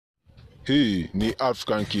Hii ni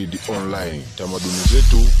African Kid Online. Tamaduni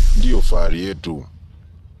zetu ndiyo fahari yetu.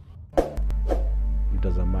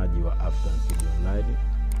 Mtazamaji wa African Kid Online,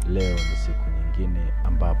 leo ni siku nyingine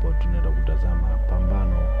ambapo tunaenda kutazama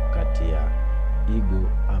pambano kati ya hizo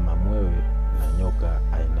ama mwewe na nyoka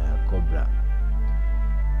aina ya Cobra.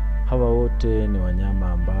 Hawa wote ni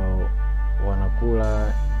wanyama ambao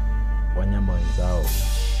wanakula wanyama wenzao.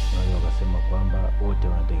 Unaweza kusema kwamba wote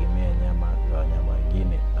wanategemea nyama za wanyama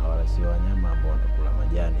wengine na wala sio wanyama ambao wanakula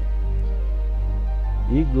majani.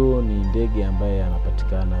 Hizo ni ndege ambaye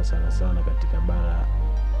anapatikana sana sana katika bara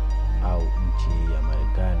au nchi ya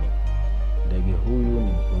Marekani. Ndege huyu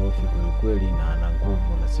ni mkorofi kweli na ana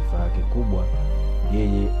nguvu, na sifa yake kubwa,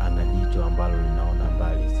 yeye ana jicho ambalo linaona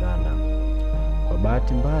mbali sana. Kwa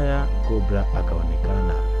bahati mbaya Cobra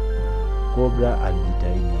akaonekana. Cobra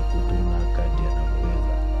alijitahidi kutuna kati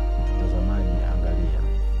anavyoweza. Mtazamaji, angalia.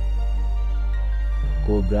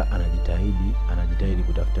 Cobra anajitahidi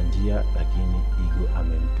kutafuta njia, lakini hizo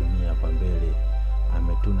amemtumia kwa mbele.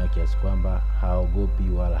 Ametuna kiasi kwamba haogopi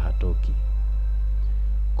wala hatoki.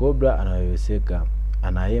 Cobra anaweweseka,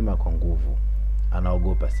 anahema kwa nguvu,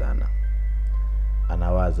 anaogopa sana.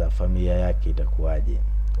 Anawaza familia yake itakuwaje,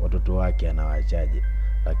 watoto wake anawaachaje.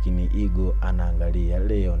 Lakini hizo anaangalia,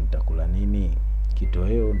 leo nitakula nini?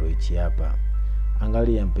 Kitoweo ndo hichi hapa.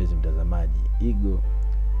 Angalia mpenzi mtazamaji, hizo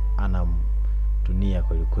anamtunia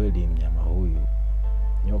kweli mnyama huyu,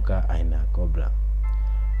 nyoka aina ya Cobra.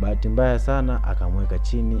 Bahati mbaya sana akamweka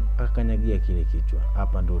chini, akakanyagia kile kichwa.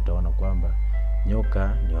 Hapa ndio utaona kwamba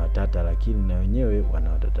nyoka ni watata, lakini na wenyewe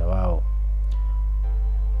wana watata wao.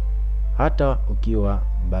 Hata ukiwa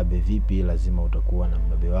mbabe vipi, lazima utakuwa na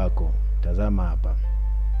mbabe wako. Tazama hapa.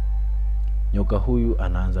 Nyoka huyu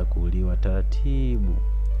anaanza kuuliwa taratibu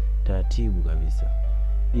kabisa.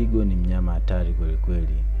 Hizo ni mnyama hatari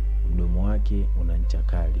kweli. Mdomo wake una ncha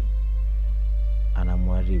kali,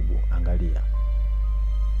 anamharibu. Angalia.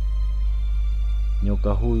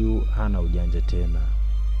 Nyoka huyu hana ujanja tena.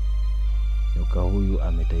 Nyoka huyu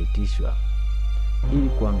ametaitishwa. Ili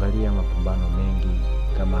kuangalia mapambano mengi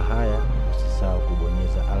kama haya, usisahau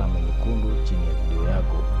kubonyeza alama nyekundu chini ya video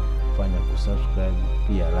yako. Fanya kusubscribe,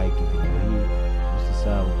 pia like video hii.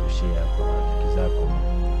 Usisahau kushare kwa marafiki zako.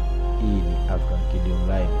 Hii ni African Kid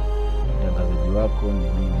Online. Mtangazaji wako ni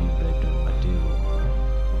mimi, Brighton Mateo.